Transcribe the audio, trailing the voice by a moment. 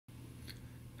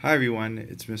Hi everyone,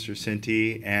 it's Mr.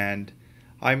 Sinti, and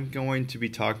I'm going to be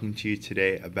talking to you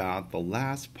today about the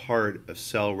last part of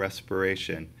cell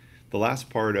respiration, the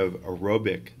last part of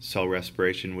aerobic cell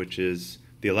respiration, which is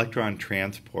the electron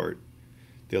transport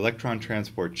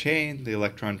chain, the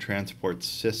electron transport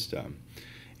system.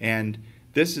 And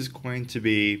this is going to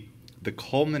be the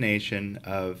culmination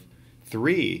of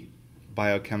three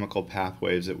biochemical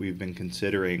pathways that we've been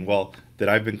considering, that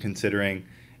I've been considering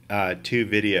 2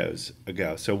 videos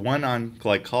ago. So one on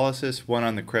glycolysis, one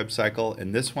on the Krebs cycle,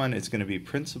 and this one is going to be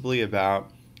principally about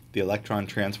the electron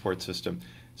transport system.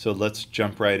 So let's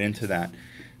jump right into that.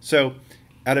 So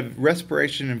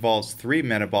respiration involves three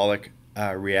metabolic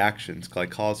reactions: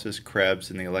 glycolysis, Krebs,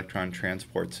 and the electron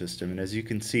transport system. And as you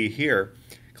can see here,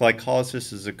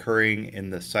 glycolysis is occurring in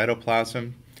the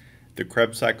cytoplasm, the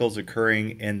Krebs cycle is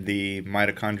occurring in the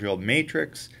mitochondrial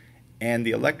matrix, and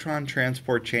the electron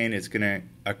transport chain is going to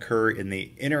occur in the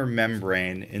inner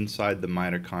membrane inside the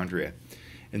mitochondria.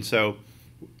 And so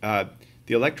the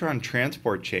electron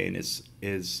transport chain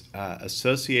is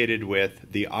associated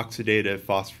with the oxidative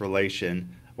phosphorylation,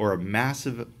 or a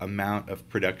massive amount of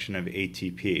production of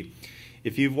ATP.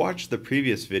 If you've watched the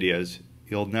previous videos,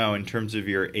 you'll know in terms of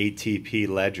your ATP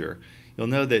ledger, you'll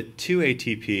know that 2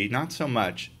 ATP, not so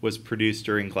much, was produced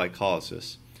during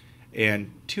glycolysis,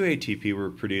 and 2 ATP were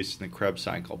produced in the Krebs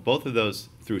cycle, both of those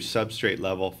through substrate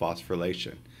level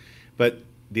phosphorylation. But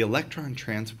the electron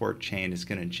transport chain is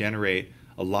going to generate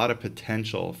a lot of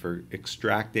potential for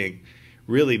extracting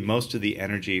really most of the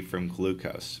energy from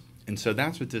glucose. And so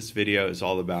that's what this video is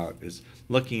all about, is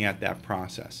looking at that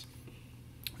process.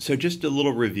 So just a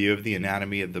little review of the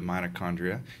anatomy of the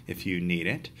mitochondria if you need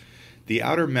it. The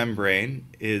outer membrane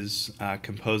is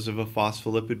composed of a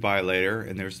phospholipid bilayer,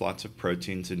 and there's lots of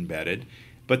proteins embedded.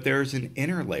 But there's an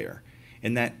inner layer,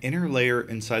 and that inner layer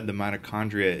inside the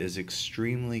mitochondria is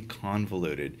extremely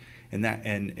convoluted,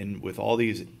 and with all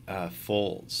these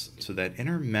folds. So that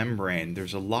inner membrane,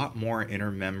 there's a lot more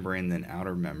inner membrane than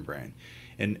outer membrane,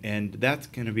 and that's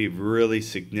going to be really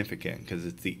significant because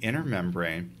it's the inner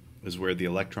membrane is where the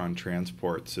electron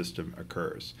transport system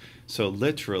occurs. So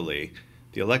literally,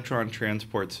 the electron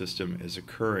transport system is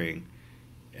occurring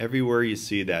everywhere you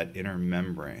see that inner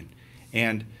membrane.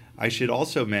 And I should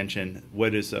also mention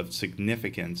what is of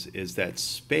significance is that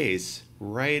space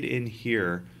right in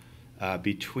here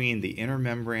between the inner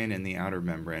membrane and the outer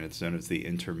membrane. It's known as the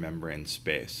intermembrane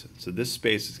space. So this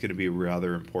space is going to be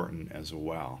rather important as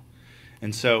well.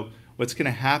 And so what's going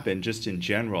to happen just in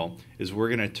general is we're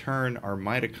going to turn our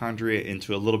mitochondria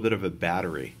into a little bit of a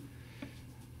battery.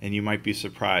 And you might be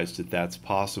surprised that that's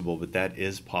possible, but that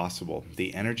is possible.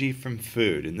 The energy from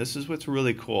food, and this is what's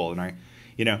really cool. And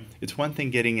it's one thing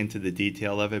getting into the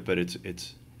detail of it, but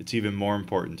it's even more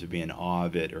important to be in awe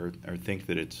of it or think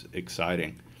that it's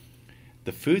exciting.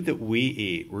 The food that we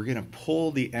eat, we're going to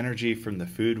pull the energy from the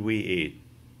food we eat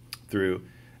through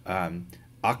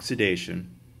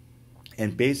oxidation,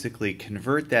 and basically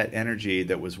convert that energy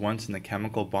that was once in the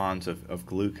chemical bonds of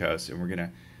glucose, and we're going to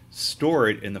store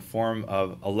it in the form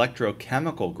of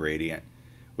electrochemical gradient,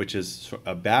 which is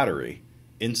a battery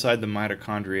inside the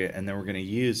mitochondria, and then we're going to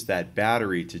use that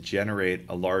battery to generate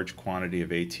a large quantity of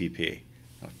ATP.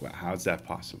 How is that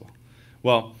possible?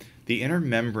 Well, the inner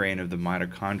membrane of the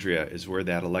mitochondria is where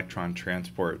that electron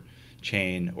transport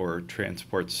chain or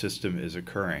transport system is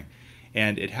occurring,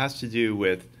 and it has to do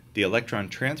with the electron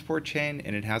transport chain,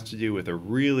 and it has to do with a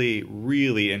really,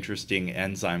 really interesting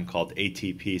enzyme called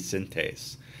ATP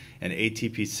synthase. And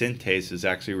ATP synthase is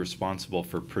actually responsible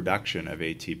for production of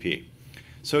ATP.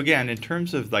 So again, in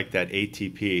terms of like that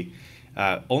ATP,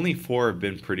 only 4 have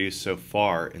been produced so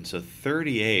far, and so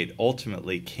 38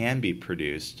 ultimately can be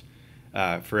produced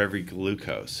for every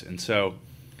glucose. And so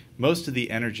most of the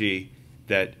energy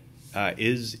that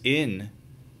is in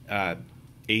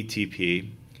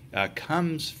ATP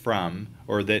comes from,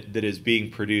 or that is being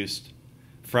produced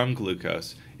from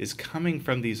glucose, is coming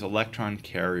from these electron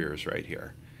carriers right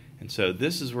here. And so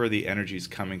this is where the energy is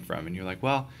coming from. And you're like,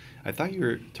 well, I thought you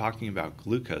were talking about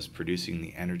glucose producing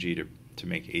the energy to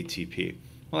make ATP.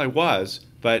 Well, I was,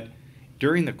 but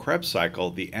during the Krebs cycle,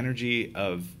 the energy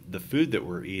of the food that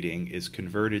we're eating is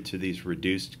converted to these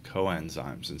reduced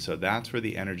coenzymes. And so that's where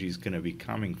the energy is going to be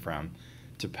coming from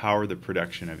to power the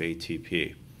production of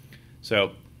ATP.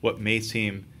 So what may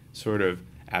seem sort of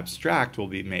abstract will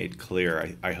be made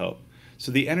clear, I hope.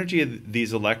 So the energy of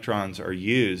these electrons are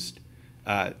used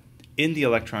in the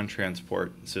electron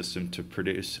transport system to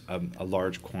produce a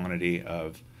large quantity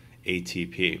of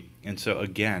ATP. And so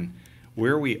again,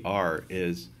 where we are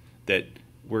is that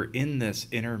we're in this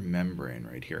inner membrane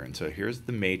right here. And so here's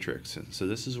the matrix. And so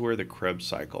this is where the Krebs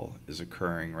cycle is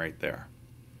occurring right there.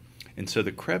 And so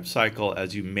the Krebs cycle,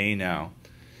 as you may know,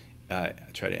 I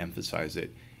try to emphasize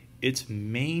it, its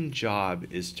main job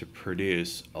is to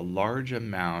produce a large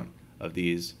amount of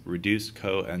these reduced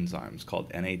coenzymes called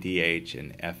NADH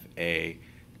and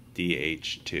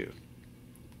FADH2.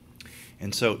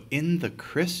 And so in the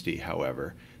cristae,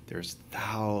 however, there's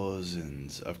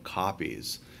thousands of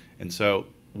copies. And so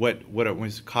what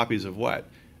was copies of what?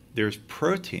 There's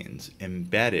proteins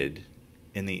embedded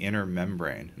in the inner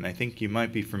membrane. And I think you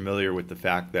might be familiar with the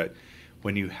fact that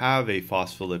when you have a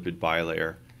phospholipid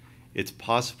bilayer, it's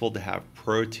possible to have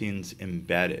proteins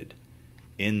embedded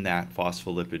in that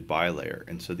phospholipid bilayer.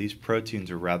 And so these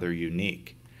proteins are rather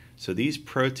unique. So these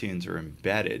proteins are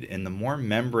embedded, and the more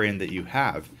membrane that you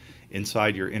have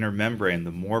inside your inner membrane,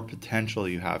 the more potential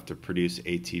you have to produce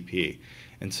ATP.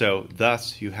 And so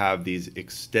thus you have these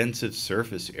extensive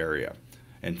surface area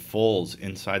and folds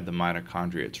inside the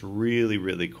mitochondria. It's really,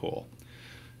 really cool.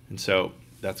 And so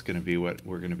that's going to be what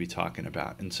we're going to be talking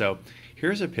about. And so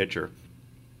here's a picture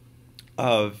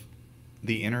of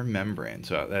the inner membrane,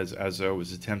 so as I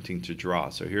was attempting to draw.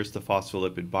 So here's the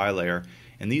phospholipid bilayer,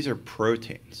 and these are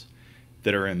proteins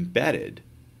that are embedded.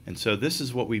 And so this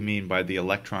is what we mean by the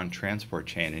electron transport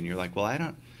chain. And you're like, well, I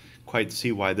don't quite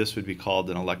see why this would be called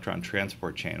an electron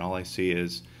transport chain. All I see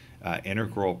is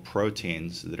integral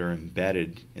proteins that are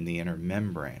embedded in the inner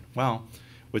membrane. Well,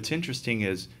 what's interesting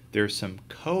is there's some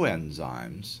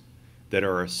coenzymes that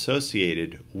are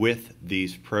associated with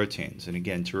these proteins. And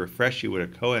again, to refresh you what a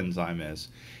coenzyme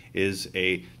is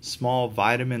a small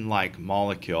vitamin-like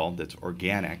molecule that's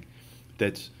organic,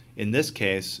 that's in this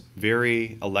case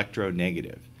very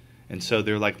electronegative. And so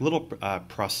they're like little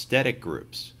prosthetic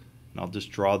groups. And I'll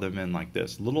just draw them in like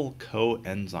this, little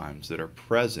coenzymes that are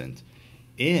present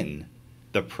in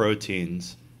the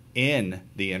proteins in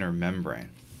the inner membrane.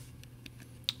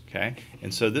 Okay,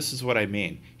 and so this is what I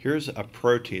mean. Here's a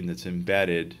protein that's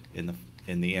embedded in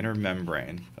the inner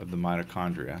membrane of the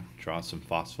mitochondria. Draw some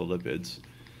phospholipids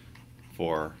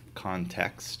for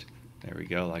context. There we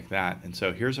go, like that. And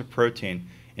so here's a protein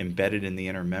embedded in the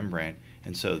inner membrane.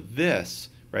 And so this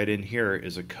right in here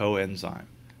is a coenzyme.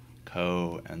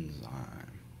 Coenzyme.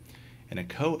 And a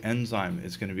coenzyme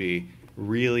is going to be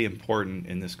really important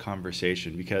in this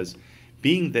conversation because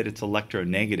being that it's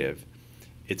electronegative,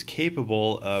 it's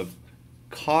capable of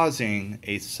causing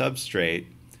a substrate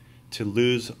to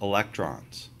lose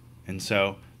electrons. And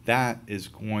so that is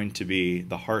going to be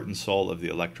the heart and soul of the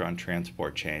electron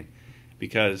transport chain,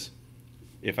 because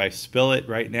if I spill it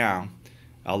right now,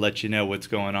 I'll let you know what's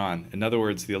going on. In other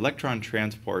words, the electron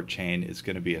transport chain is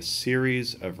going to be a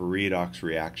series of redox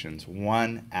reactions,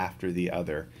 one after the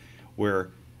other,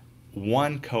 where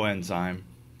one coenzyme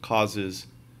causes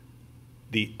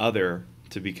the other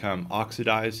to become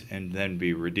oxidized and then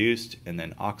be reduced, and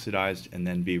then oxidized and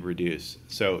then be reduced.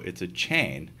 So it's a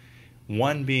chain,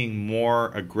 one being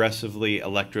more aggressively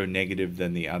electronegative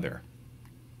than the other.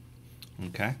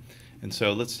 Okay, and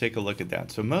so let's take a look at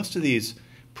that. So most of these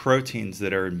proteins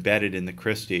that are embedded in the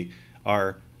cristae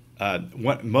are,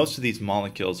 most of these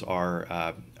molecules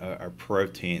are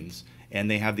proteins, and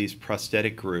they have these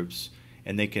prosthetic groups,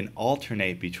 and they can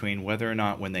alternate between whether or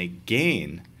not when they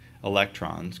gain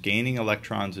electrons, gaining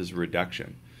electrons is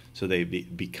reduction, so they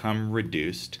become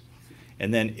reduced,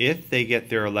 and then if they get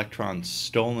their electrons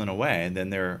stolen away, then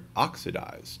they're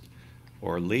oxidized,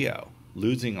 or LEO.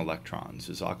 Losing electrons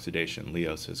is oxidation.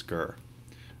 Leo says Gur.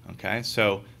 Okay,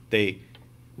 so they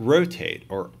rotate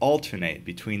or alternate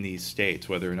between these states,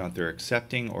 whether or not they're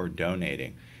accepting or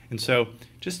donating. And so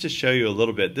just to show you a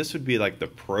little bit, this would be like the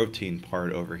protein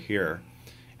part over here.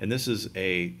 And this is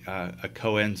a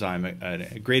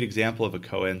coenzyme. A great example of a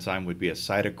coenzyme would be a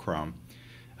cytochrome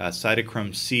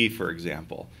C, for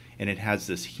example. And it has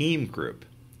this heme group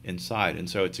inside. And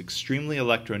so it's extremely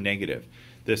electronegative.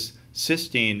 This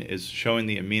cysteine is showing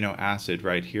the amino acid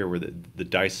right here where the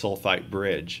disulfide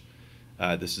bridge.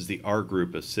 This is the R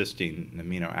group of cysteine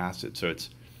amino acid. So it's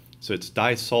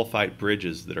disulfide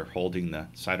bridges that are holding the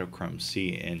cytochrome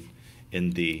C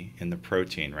in the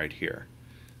protein right here,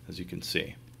 as you can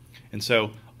see. And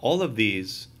so all of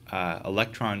these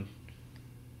electron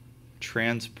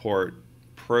transport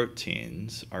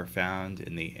proteins are found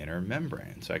in the inner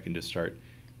membrane. So I can just start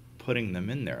putting them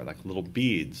in there like little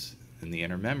beads in the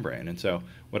inner membrane. And so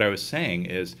what I was saying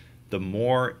is the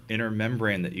more inner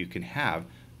membrane that you can have,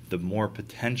 the more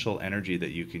potential energy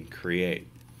that you can create.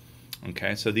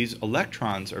 Okay, so these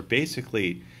electrons are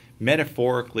basically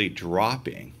metaphorically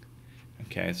dropping.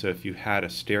 Okay, so if you had a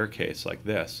staircase like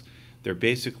this, they're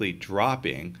basically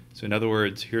dropping. So in other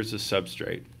words, here's a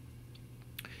substrate.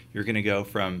 You're going to go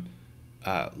from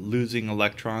losing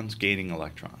electrons, gaining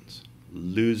electrons,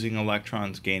 losing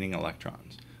electrons, gaining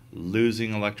electrons,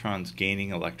 losing electrons,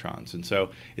 gaining electrons. And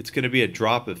so it's going to be a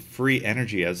drop of free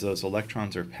energy as those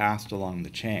electrons are passed along the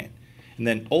chain. And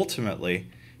then ultimately,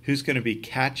 who's going to be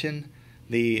catching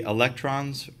the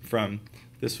electrons from,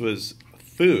 this was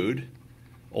food,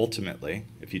 ultimately,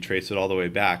 if you trace it all the way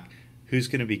back, who's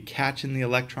going to be catching the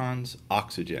electrons?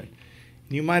 Oxygen.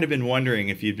 And you might have been wondering,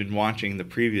 if you'd been watching the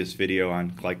previous video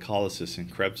on glycolysis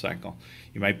and Krebs cycle,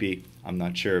 you might be, I'm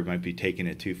not sure, might be taking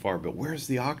it too far, but where's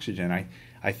the oxygen?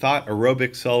 I thought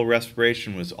aerobic cell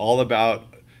respiration was all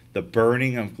about the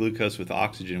burning of glucose with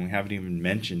oxygen. We haven't even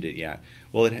mentioned it yet.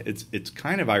 Well, it's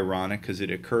kind of ironic because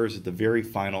it occurs at the very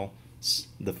final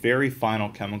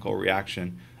chemical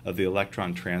reaction of the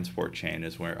electron transport chain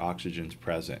is where oxygen's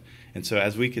present. And so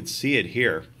as we could see it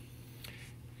here,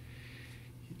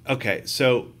 okay,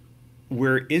 so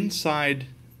we're inside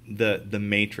the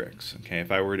matrix. Okay,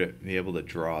 if I were to be able to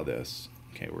draw this,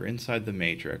 okay, we're inside the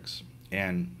matrix,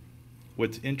 and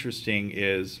what's interesting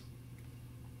is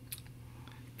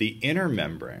the inner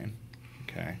membrane,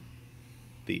 okay,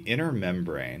 the inner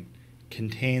membrane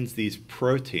contains these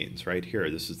proteins right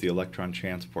here. This is the electron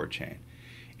transport chain.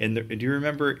 And do you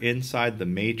remember inside the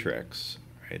matrix,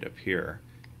 right up here,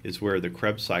 is where the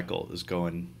Krebs cycle is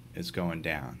going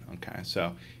down. Okay,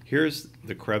 so here's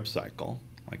the Krebs cycle,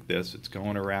 like this. It's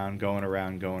going around, going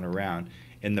around, going around.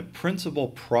 And the principal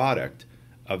product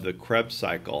of the Krebs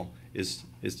cycle is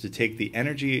to take the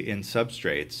energy in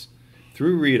substrates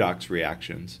through redox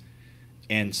reactions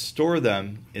and store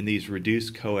them in these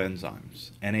reduced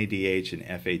coenzymes, NADH and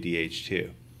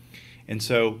FADH2. And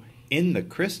so in the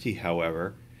Christie,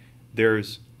 however,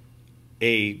 there's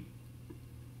an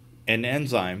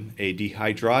enzyme, a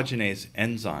dehydrogenase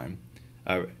enzyme,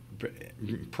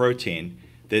 protein,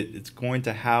 that it's going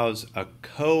to house a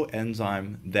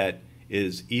coenzyme that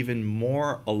is even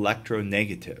more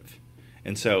electronegative.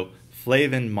 And so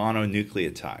flavin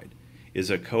mononucleotide is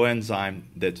a coenzyme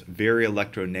that's very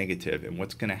electronegative, and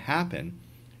what's going to happen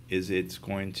is it's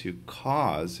going to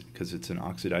cause, because it's an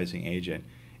oxidizing agent,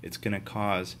 it's going to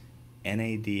cause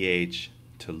NADH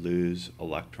to lose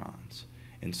electrons.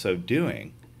 In so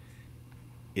doing,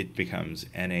 it becomes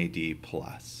NAD+.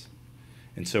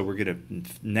 And so we're going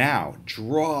to now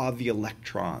draw the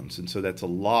electrons, and so that's a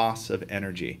loss of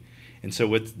energy. And so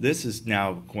this is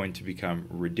now going to become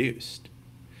reduced.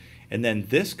 And then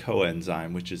this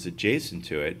coenzyme, which is adjacent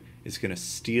to it, is going to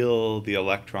steal the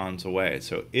electrons away.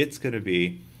 So it's going to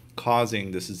be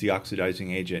causing, this is the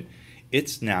oxidizing agent,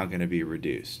 it's now going to be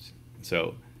reduced.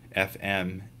 So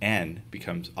FMN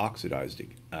becomes oxidized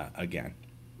again.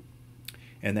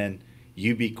 And then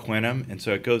ubiquinum, and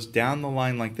so it goes down the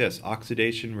line like this: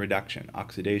 oxidation, reduction,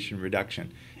 oxidation,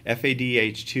 reduction.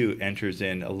 FADH2 enters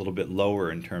in a little bit lower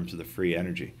in terms of the free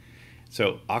energy.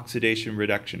 So oxidation,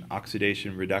 reduction,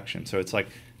 oxidation, reduction. So it's like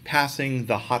passing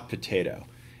the hot potato.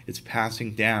 It's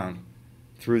passing down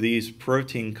through these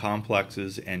protein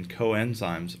complexes and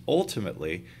coenzymes,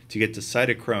 ultimately to get to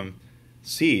cytochrome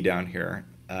C down here.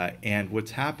 And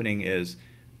what's happening is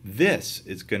this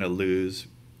is going to lose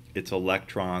its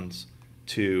electrons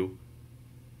to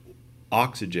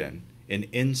oxygen, and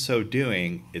in so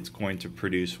doing, it's going to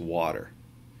produce water.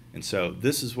 And so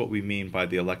this is what we mean by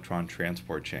the electron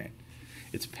transport chain.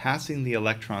 It's passing the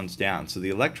electrons down. So the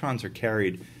electrons are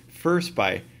carried first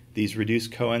by these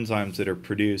reduced coenzymes that are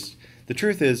produced. The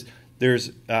truth is there's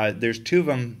two of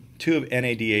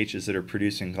NADHs that are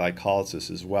producing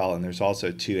glycolysis as well, and there's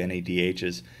also two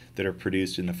NADHs that are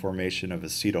produced in the formation of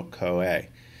acetyl-CoA.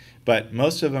 But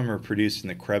most of them are produced in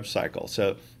the Krebs cycle.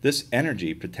 So this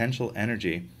energy, potential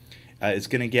energy, is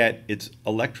going to get its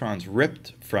electrons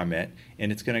ripped from it,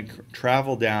 and it's going to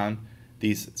travel down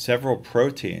these several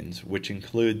proteins, which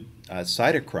include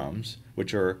cytochromes,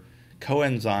 which are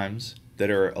coenzymes that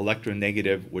are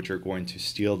electronegative, which are going to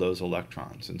steal those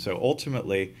electrons. And so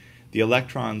ultimately, the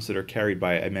electrons that are carried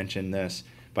by, I mentioned this,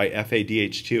 by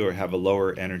FADH2 or have a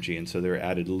lower energy, and so they're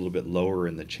added a little bit lower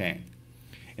in the chain.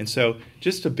 And so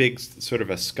just a big sort of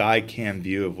a sky cam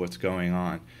view of what's going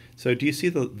on. So do you see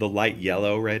the light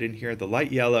yellow right in here? The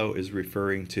light yellow is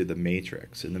referring to the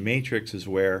matrix, and the matrix is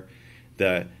where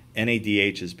the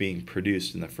NADH is being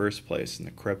produced in the first place in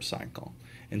the Krebs cycle.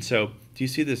 And so do you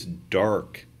see this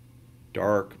dark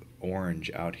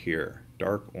orange out here?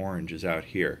 Dark orange is out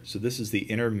here. So this is the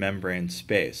inner membrane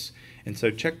space. And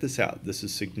so check this out. This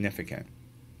is significant.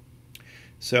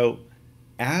 So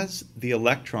as the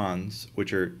electrons,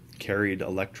 which are carried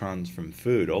electrons from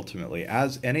food ultimately,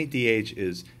 as NADH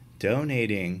is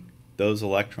donating those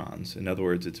electrons, in other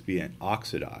words, it's being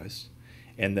oxidized,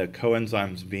 and the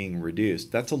coenzymes being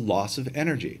reduced, that's a loss of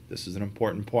energy. This is an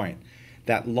important point.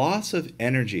 That loss of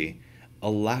energy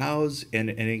allows, and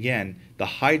again, the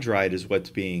hydride is what's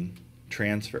being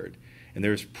transferred. And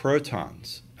there's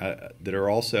protons that are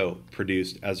also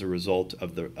produced as a result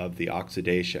of the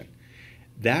oxidation.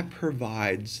 That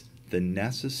provides the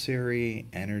necessary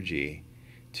energy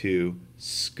to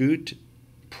scoot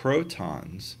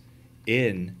protons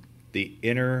in the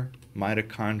inner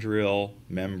mitochondrial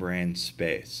membrane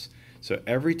space. So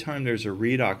every time there's a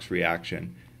redox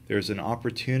reaction, there's an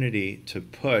opportunity to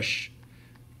push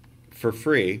for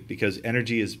free, because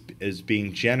energy is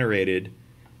being generated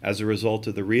as a result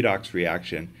of the redox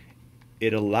reaction.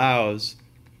 It allows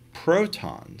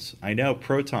protons, I know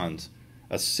protons,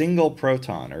 a single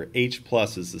proton, or H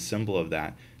plus is the symbol of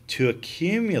that, to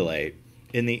accumulate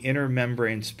in the inner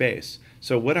membrane space.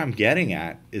 So what I'm getting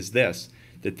at is this,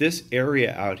 that this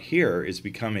area out here is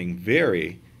becoming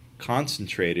very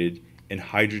concentrated in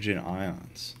hydrogen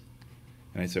ions.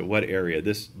 And I said, what area?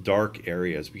 This dark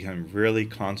area is becoming really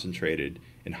concentrated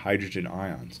in hydrogen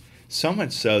ions. So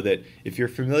much so that if you're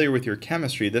familiar with your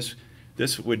chemistry, this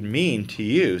would mean to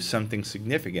you something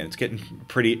significant. It's getting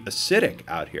pretty acidic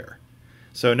out here.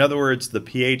 So in other words, the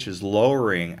pH is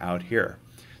lowering out here.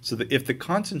 So that if the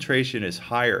concentration is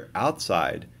higher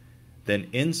outside than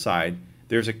inside,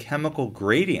 there's a chemical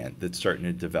gradient that's starting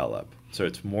to develop. So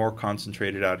it's more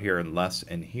concentrated out here and less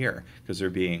in here because they're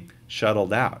being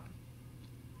shuttled out.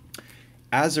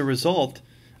 As a result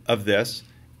of this,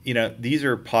 these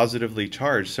are positively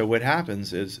charged. So what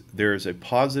happens is there's a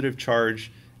positive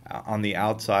charge on the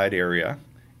outside area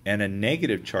and a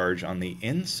negative charge on the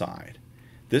inside.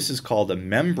 This is called a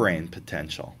membrane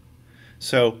potential.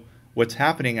 So what's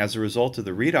happening as a result of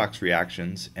the redox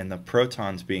reactions and the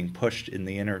protons being pushed in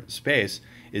the inner space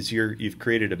is you've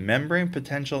created a membrane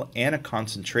potential and a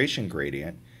concentration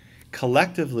gradient.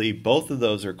 Collectively, both of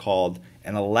those are called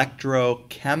an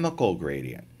electrochemical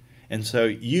gradient. And so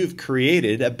you've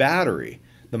created a battery.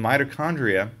 The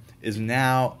mitochondria is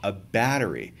now a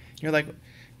battery. You're like,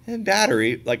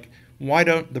 battery? Like, why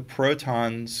don't the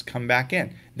protons come back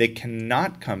in? They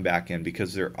cannot come back in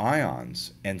because they're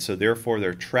ions, and so therefore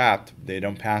they're trapped. They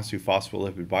don't pass through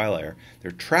phospholipid bilayer.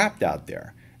 They're trapped out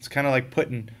there. It's kind of like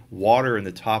putting water in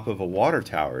the top of a water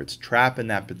tower. It's trapping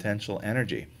that potential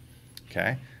energy.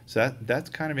 Okay? So that's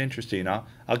kind of interesting.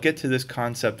 I'll get to this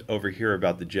concept over here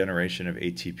about the generation of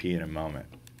ATP in a moment.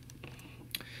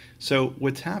 So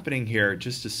what's happening here,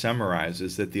 just to summarize,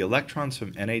 is that the electrons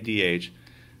from NADH,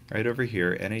 right over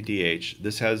here, NADH,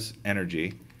 this has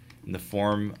energy in the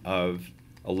form of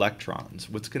electrons.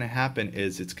 What's going to happen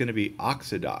is it's going to be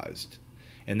oxidized,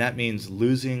 and that means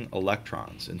losing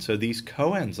electrons. And so these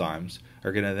coenzymes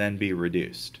are going to then be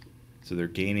reduced. So they're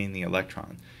gaining the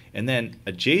electron. And then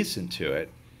adjacent to it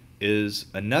is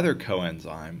another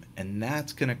coenzyme, and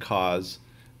that's going to cause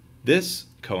this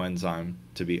coenzyme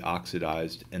to be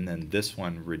oxidized and then this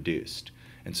one reduced.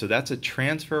 And so that's a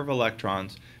transfer of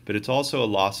electrons, but it's also a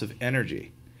loss of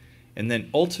energy. And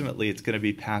then ultimately it's going to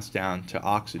be passed down to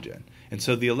oxygen. And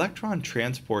so the electron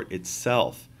transport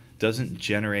itself doesn't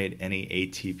generate any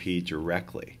ATP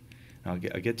directly. I'll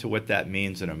get to what that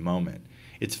means in a moment.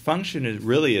 Its function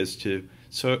really is to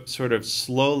sort of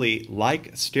slowly, like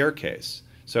a staircase.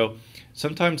 So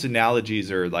sometimes analogies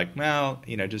are like, well,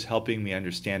 just helping me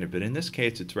understand it. But in this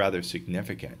case, it's rather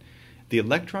significant. The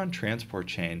electron transport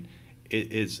chain,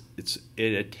 it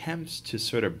attempts to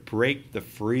sort of break the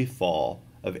free fall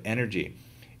of energy.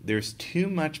 There's too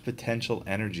much potential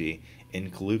energy in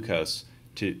glucose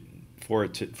for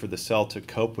the cell to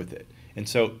cope with it. And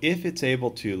so if it's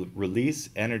able to release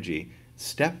energy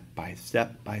step by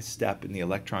step by step in the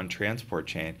electron transport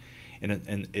chain,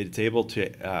 and it's able to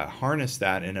harness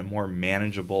that in a more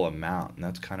manageable amount, and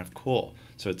that's kind of cool.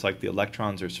 So it's like the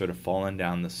electrons are sort of falling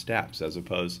down the steps as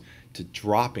opposed to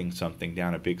dropping something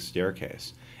down a big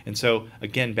staircase. And so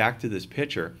again, back to this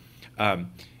picture,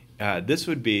 this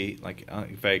would be like,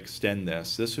 if I extend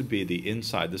this would be the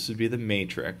inside. This would be the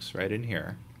matrix right in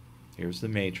here. Here's the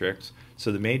matrix.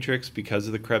 So the matrix, because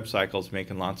of the Krebs cycle, is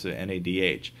making lots of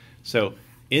NADH. So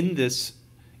in this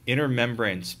inner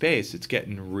membrane space, it's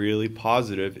getting really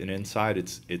positive, and inside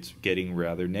it's getting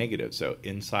rather negative. So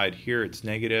inside here it's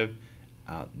negative,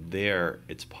 there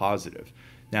it's positive.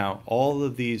 Now all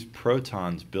of these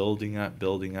protons building up,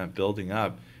 building up, building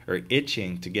up are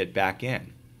itching to get back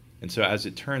in. And so as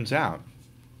it turns out,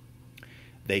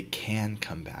 they can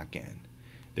come back in.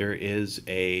 There is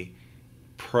a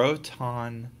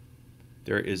proton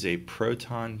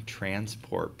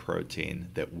transport protein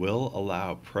that will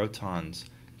allow protons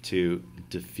to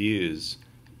diffuse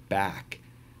back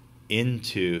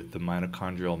into the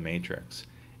mitochondrial matrix.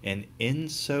 And in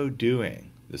so doing,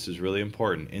 this is really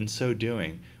important, in so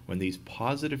doing, when these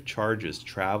positive charges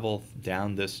travel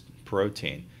down this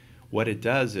protein, what it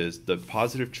does is the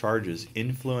positive charges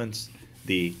influence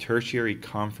the tertiary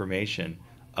conformation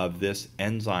of this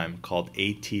enzyme called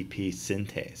ATP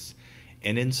synthase.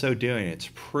 And in so doing, it's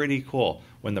pretty cool.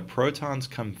 When the protons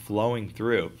come flowing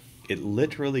through, it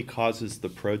literally causes the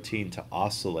protein to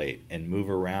oscillate and move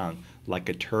around like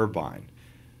a turbine,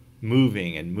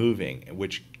 moving and moving,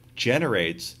 which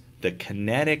generates the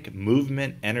kinetic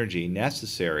movement energy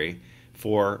necessary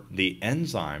for the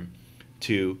enzyme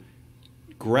to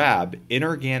grab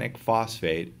inorganic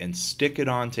phosphate and stick it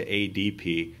onto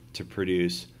ADP to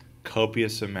produce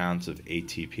copious amounts of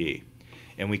ATP.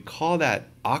 And we call that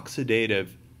oxidative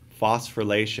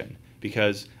phosphorylation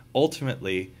because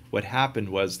ultimately what happened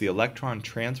was the electron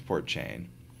transport chain,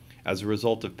 as a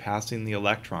result of passing the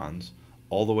electrons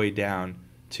all the way down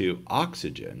to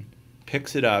oxygen,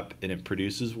 picks it up and it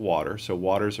produces water. So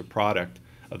water is a product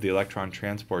of the electron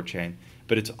transport chain,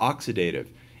 but it's oxidative.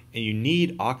 And you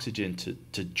need oxygen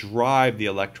to drive the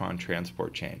electron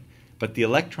transport chain. But the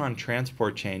electron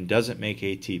transport chain doesn't make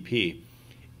ATP.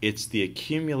 It's the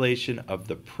accumulation of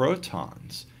the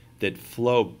protons that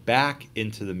flow back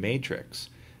into the matrix.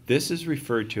 This is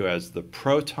referred to as the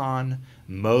proton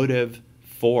motive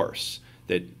force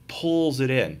that pulls it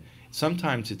in.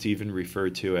 Sometimes it's even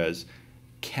referred to as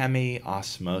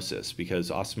chemiosmosis,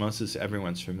 because osmosis,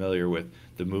 everyone's familiar with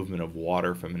the movement of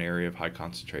water from an area of high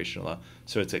concentration to low.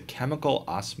 So it's a chemical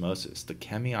osmosis, the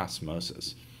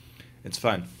chemiosmosis. It's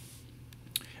fun.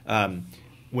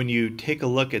 When you take a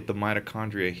look at the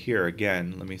mitochondria here,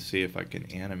 again, let me see if I can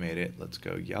animate it. Let's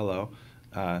go yellow.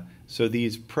 So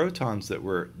these protons that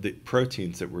the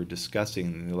proteins that we're discussing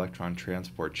in the electron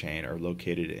transport chain are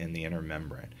located in the inner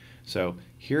membrane. So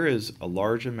here is a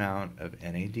large amount of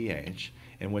NADH,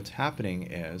 and what's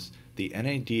happening is the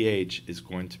NADH is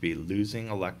going to be losing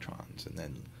electrons, and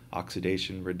then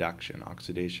oxidation, reduction,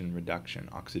 oxidation, reduction,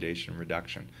 oxidation,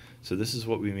 reduction. So this is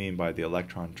what we mean by the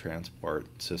electron transport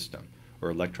system, or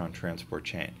electron transport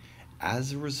chain.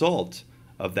 As a result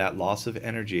of that loss of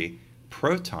energy,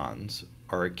 protons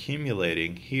are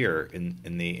accumulating here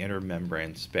in the inner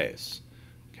membrane space.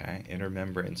 Okay, inner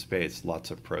membrane space, lots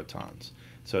of protons.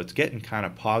 So it's getting kind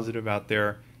of positive out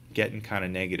there, getting kind of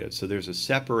negative. So there's a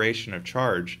separation of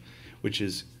charge, which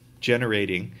is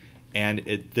generating,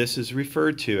 and this is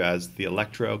referred to as the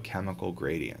electrochemical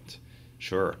gradient.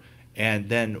 Sure. And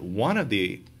then one of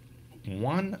the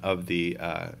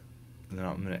then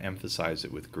I'm going to emphasize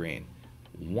it with green.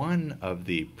 One of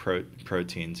the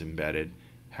proteins embedded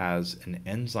has an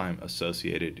enzyme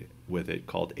associated with it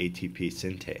called ATP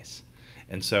synthase.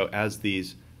 And so as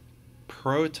these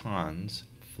protons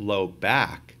flow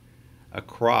back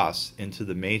across into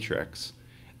the matrix,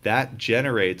 that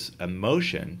generates a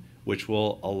motion which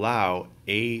will allow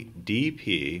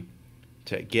ADP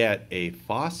to get a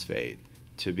phosphate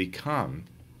to become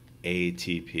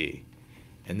ATP.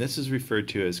 And this is referred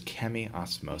to as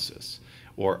chemiosmosis,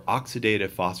 or oxidative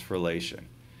phosphorylation,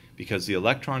 because the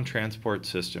electron transport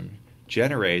system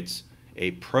generates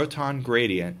a proton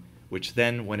gradient, which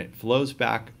then, when it flows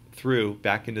back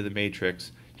into the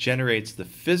matrix, generates the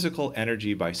physical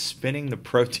energy by spinning the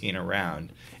protein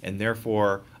around, and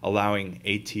therefore allowing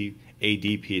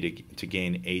ADP to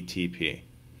gain ATP.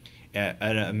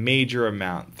 And a major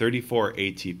amount, 34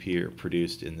 ATP, are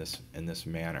produced in this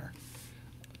manner.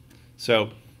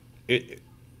 So,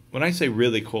 when I say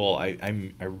really cool,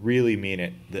 I really mean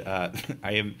it.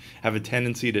 I have a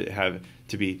tendency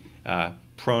to be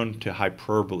prone to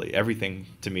hyperbole. Everything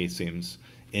to me seems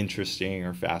interesting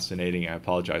or fascinating. I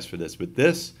apologize for this, but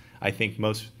this, I think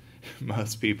most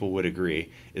people would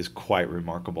agree, is quite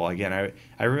remarkable. Again,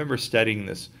 I remember studying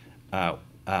this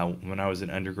when I was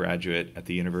an undergraduate at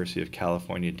the University of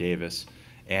California, Davis.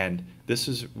 And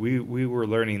we were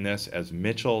learning this as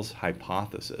Mitchell's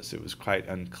hypothesis. It was quite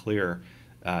unclear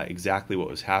exactly what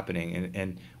was happening.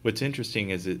 And what's interesting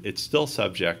is it's still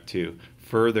subject to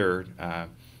further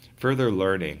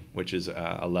learning, which is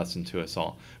a lesson to us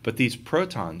all. But these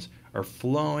protons are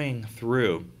flowing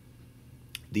through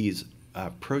these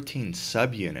protein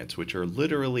subunits, which are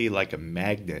literally like a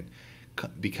magnet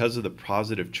because of the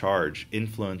positive charge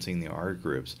influencing the R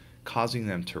groups, causing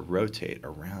them to rotate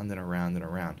around and around and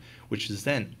around, which is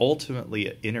then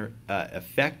ultimately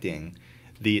affecting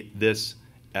this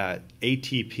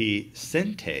ATP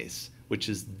synthase, which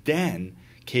is then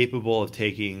capable of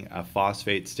taking a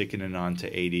phosphate, sticking it onto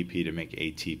ADP to make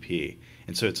ATP.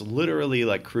 And so it's literally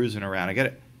like cruising around.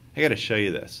 I gotta show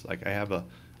you this. Like, I have a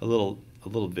little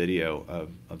video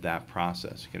of that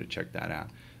process. You gotta check that out.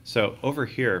 So over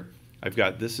here, I've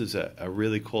got, this is a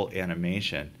really cool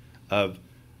animation of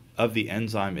of the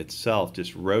enzyme itself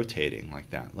just rotating like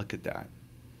that. Look at that.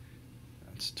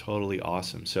 That's totally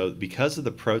awesome. So because of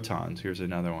the protons, here's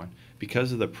another one,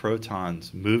 because of the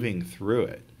protons moving through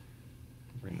it,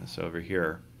 bring this over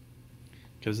here,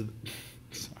 because of the,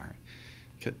 sorry,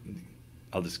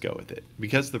 I'll just go with it.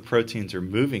 Because the proteins are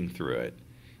moving through it,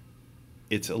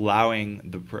 it's allowing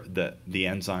the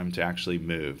enzyme to actually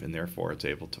move, and therefore it's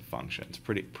able to function. It's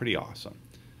pretty awesome.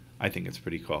 I think it's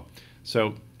pretty cool.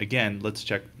 So again, let's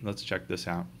check this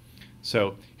out.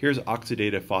 So here's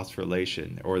oxidative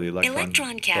phosphorylation, or the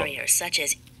electron carriers such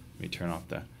as. Let me turn off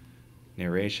the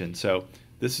narration. So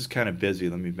this is kind of busy.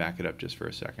 Let me back it up just for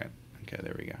a second. Okay,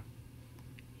 there we go.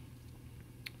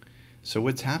 So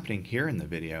what's happening here in the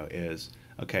video is,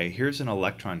 okay, here's an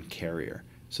electron carrier.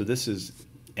 So this is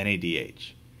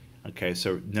NADH. Okay,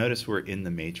 so notice we're in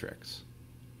the matrix.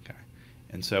 Okay,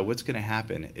 and so what's going to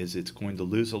happen is it's going to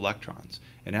lose electrons.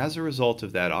 And as a result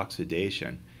of that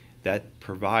oxidation, that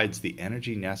provides the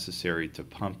energy necessary to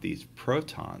pump these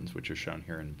protons, which are shown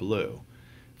here in blue,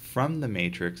 from the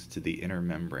matrix to the inner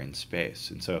membrane space.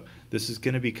 And so this is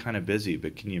going to be kind of busy,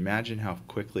 but can you imagine how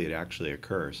quickly it actually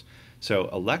occurs? So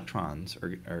electrons,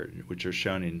 which are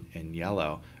shown in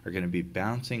yellow, are going to be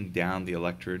bouncing down the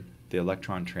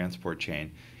electron transport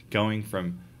chain, going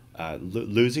from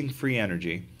losing free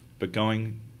energy, but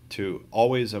going to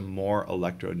always a more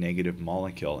electronegative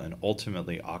molecule, and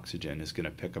ultimately oxygen is going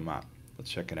to pick them up.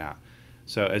 Let's check it out.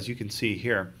 So as you can see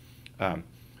here,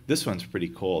 this one's pretty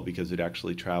cool because it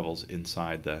actually travels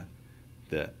inside the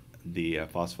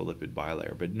phospholipid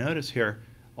bilayer. But notice here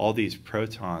all these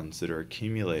protons that are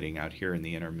accumulating out here in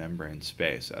the inner membrane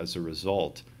space as a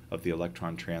result of the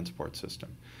electron transport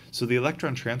system. So the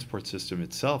electron transport system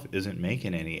itself isn't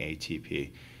making any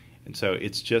ATP, and so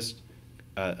it's just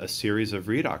a series of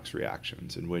redox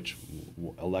reactions in which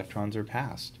electrons are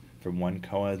passed from one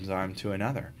coenzyme to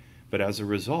another. But as a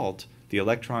result, the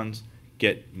electrons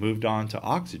get moved on to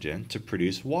oxygen to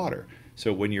produce water.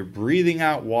 So when you're breathing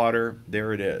out water,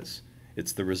 there it is.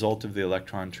 It's the result of the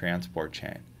electron transport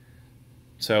chain.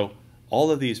 So all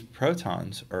of these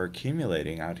protons are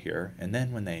accumulating out here, and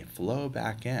then when they flow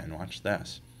back in, watch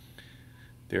this.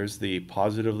 There's the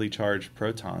positively charged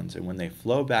protons, and when they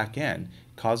flow back in,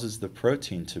 it causes the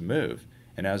protein to move,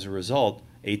 and as a result,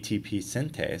 ATP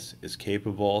synthase is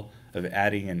capable of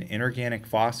adding an inorganic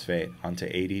phosphate onto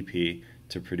ADP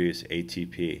to produce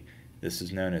ATP. This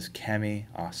is known as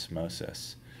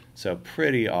chemiosmosis. So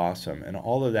pretty awesome, and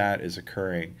all of that is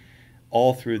occurring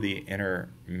all through the inner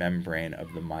membrane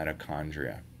of the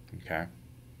mitochondria. Okay?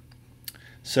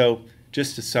 So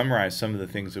just to summarize some of the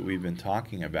things that we've been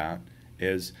talking about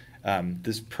is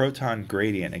this proton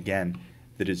gradient, again,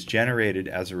 that is generated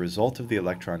as a result of the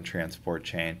electron transport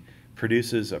chain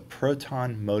produces a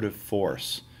proton motive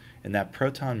force. And that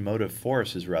proton motive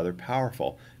force is rather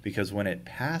powerful because when it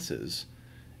passes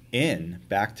in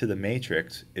back to the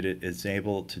matrix, it is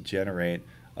able to generate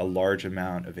a large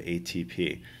amount of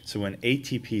ATP. So when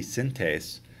ATP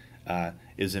synthase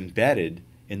is embedded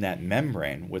in that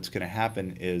membrane, what's going to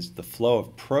happen is the flow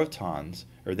of protons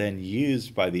are then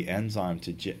used by the enzyme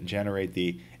to generate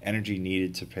the energy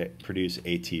needed to produce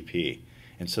ATP.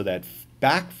 And so that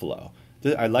backflow,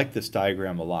 I like this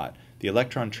diagram a lot. The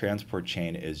electron transport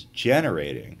chain is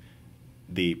generating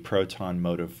the proton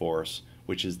motive force,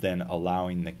 which is then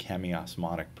allowing the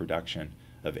chemiosmotic production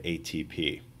of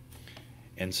ATP.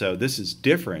 And so this is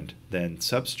different than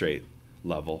substrate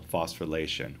level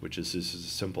phosphorylation, which is this is a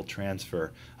simple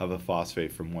transfer of a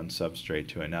phosphate from one substrate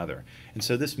to another. And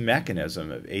so this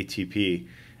mechanism of ATP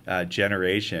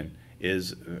generation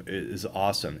is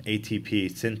awesome.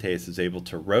 ATP synthase is able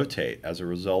to rotate as a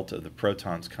result of the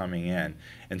protons coming in.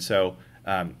 And so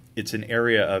it's an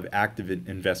area of active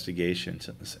investigation,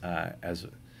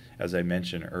 as I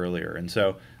mentioned earlier. And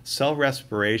so cell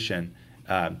respiration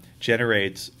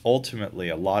generates ultimately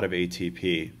a lot of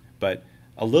ATP, but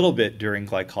a little bit during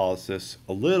glycolysis,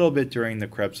 a little bit during the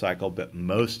Krebs cycle, but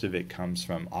most of it comes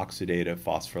from oxidative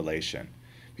phosphorylation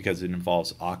because it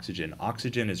involves oxygen.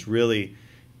 Oxygen is really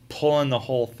pulling the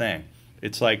whole thing.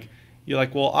 It's like, you're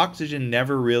like, well, oxygen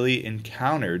never really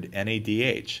encountered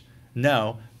NADH.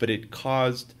 No, but it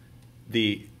caused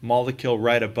the molecule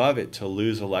right above it to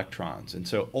lose electrons. And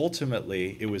so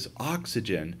ultimately, it was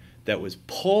oxygen that was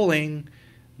pulling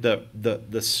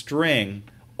the string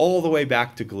all the way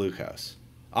back to glucose.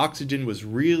 Oxygen was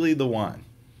really the one,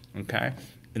 okay?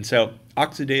 And so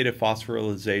oxidative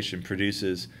phosphorylation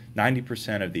produces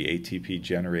 90% of the ATP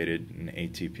generated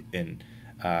in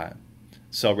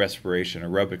cell respiration,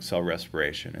 aerobic cell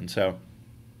respiration. And so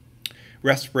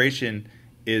respiration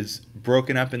is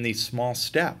broken up in these small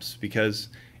steps because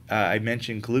I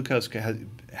mentioned glucose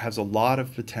has a lot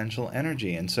of potential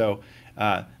energy. And so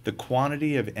the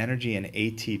quantity of energy in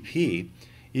ATP,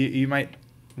 you might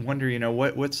wonder,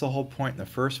 what's the whole point in the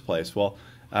first place? Well,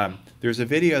 there's a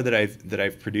video that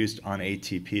I've produced on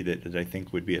ATP that I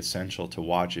think would be essential to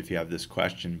watch if you have this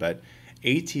question. But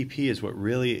ATP is what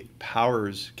really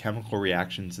powers chemical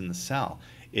reactions in the cell.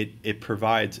 It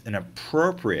provides an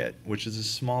appropriate, which is a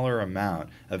smaller amount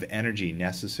of energy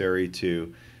necessary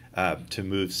to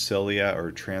move cilia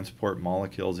or transport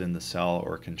molecules in the cell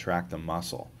or contract the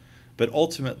muscle. But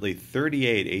ultimately,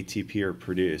 38 ATP are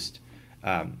produced.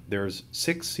 There's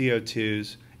 6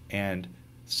 CO2s and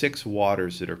 6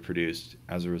 waters that are produced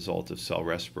as a result of cell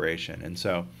respiration. And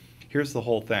so here's the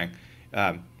whole thing.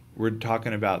 We're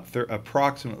talking about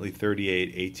approximately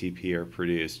 38 ATP are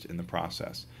produced in the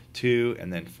process. 2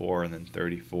 and then 4 and then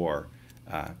 34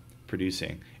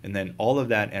 producing. And then all of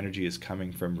that energy is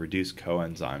coming from reduced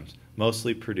coenzymes,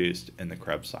 mostly produced in the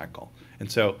Krebs cycle.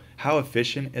 And so how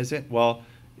efficient is it? Well,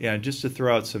 just to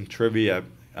throw out some trivia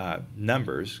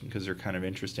numbers, because they're kind of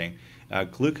interesting,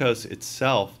 glucose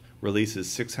itself releases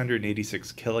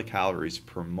 686 kilocalories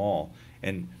per mole,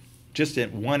 and just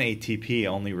at 1 ATP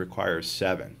only requires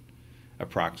 7,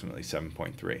 approximately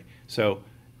 7.3. So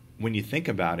when you think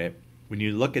about it, when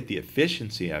you look at the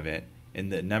efficiency of it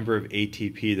and the number of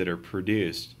ATP that are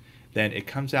produced, then it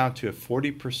comes out to a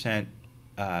 40%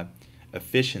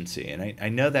 efficiency. And I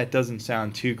know that doesn't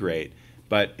sound too great,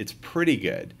 but it's pretty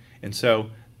good. And so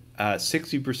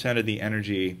 60% of the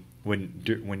energy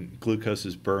when glucose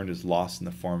is burned is lost in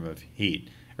the form of heat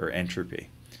or entropy.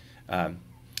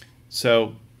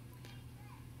 So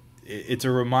it's a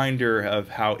reminder of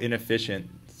how inefficient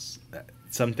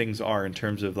some things are in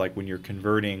terms of like when you're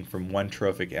converting from one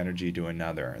trophic energy to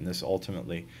another, and this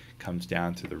ultimately comes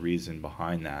down to the reason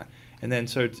behind that. And then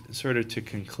sort of to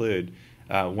conclude,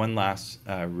 one last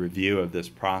review of this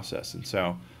process. And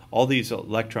so all these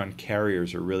electron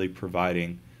carriers are really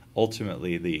providing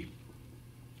ultimately the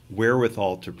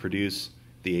wherewithal to produce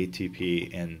the ATP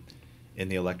in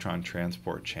the electron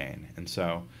transport chain. And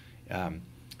so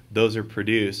those are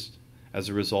produced as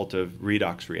a result of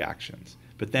redox reactions.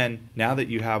 But then now that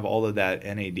you have all of that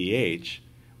NADH,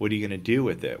 what are you going to do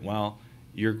with it? Well,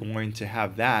 you're going to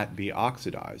have that be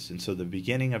oxidized. And so the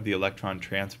beginning of the electron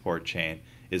transport chain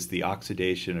is the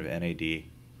oxidation of NAD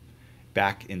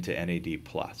back into NAD+.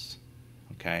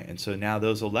 Okay? And so now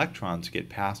those electrons get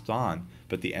passed on,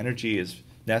 but the energy is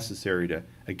necessary to,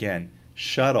 again,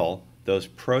 shuttle those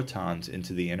protons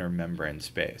into the inner membrane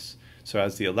space. So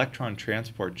as the electron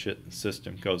transport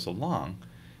system goes along,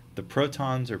 the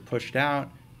protons are pushed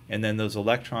out, and then those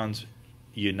electrons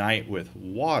unite with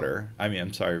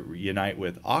unite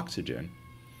with oxygen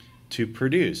to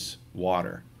produce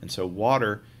water. And so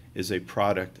water is a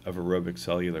product of aerobic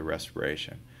cellular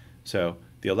respiration. So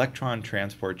the electron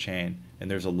transport chain, and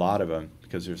there's a lot of them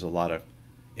because there's a lot of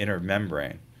inner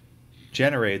membrane,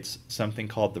 generates something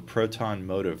called the proton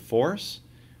motive force.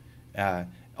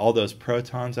 All those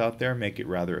protons out there make it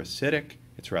rather acidic.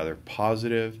 It's rather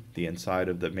positive. The inside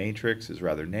of the matrix is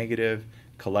rather negative.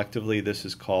 Collectively, this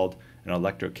is called an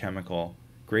electrochemical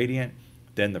gradient.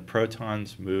 Then the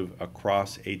protons move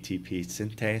across ATP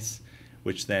synthase,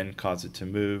 which then cause it to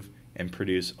move and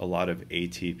produce a lot of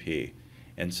ATP.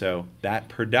 And so that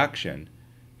production,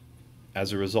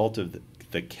 as a result of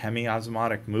the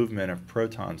chemiosmotic movement of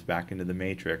protons back into the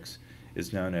matrix,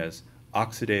 is known as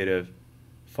oxidative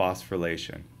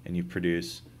phosphorylation, and you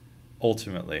produce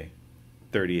ultimately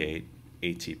 38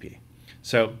 ATP.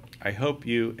 So I hope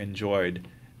you enjoyed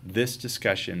this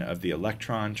discussion of the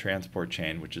electron transport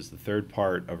chain, which is the third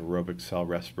part of aerobic cell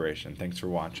respiration. Thanks for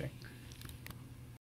watching.